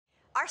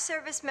Our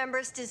service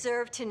members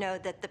deserve to know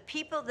that the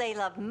people they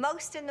love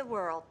most in the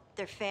world,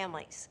 their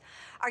families,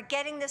 are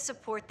getting the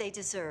support they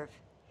deserve.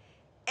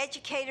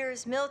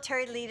 Educators,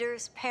 military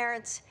leaders,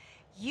 parents,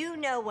 you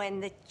know when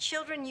the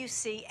children you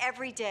see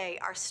every day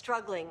are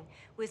struggling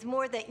with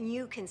more than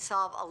you can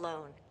solve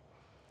alone.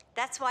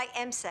 That's why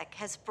MCEC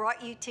has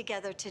brought you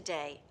together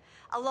today,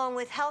 along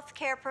with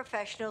healthcare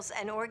professionals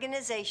and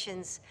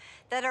organizations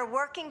that are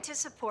working to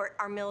support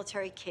our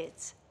military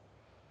kids.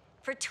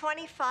 For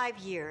 25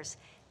 years,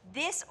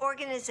 this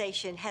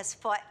organization has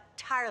fought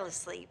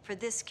tirelessly for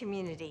this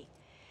community,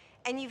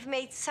 and you've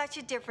made such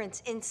a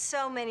difference in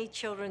so many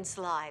children's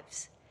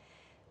lives.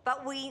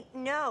 But we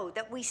know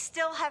that we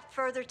still have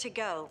further to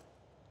go.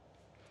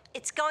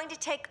 It's going to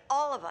take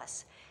all of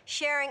us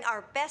sharing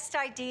our best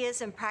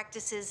ideas and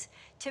practices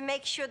to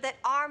make sure that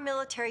our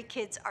military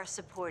kids are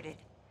supported.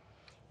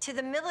 To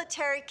the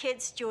military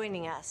kids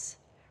joining us,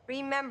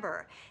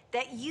 remember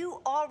that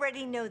you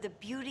already know the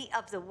beauty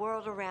of the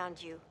world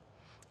around you.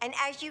 And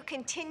as you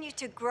continue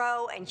to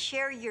grow and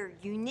share your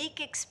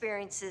unique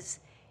experiences,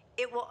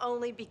 it will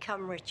only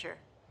become richer.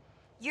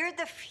 You're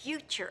the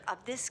future of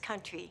this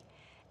country,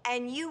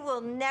 and you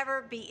will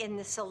never be in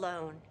this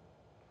alone.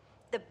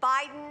 The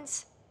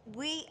Bidens,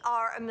 we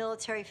are a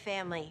military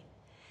family.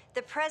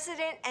 The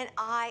President and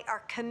I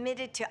are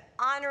committed to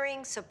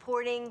honoring,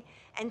 supporting,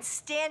 and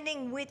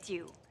standing with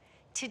you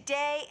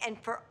today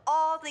and for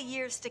all the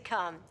years to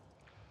come.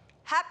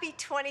 Happy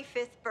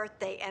 25th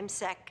birthday,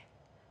 MCEC.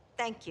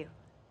 Thank you.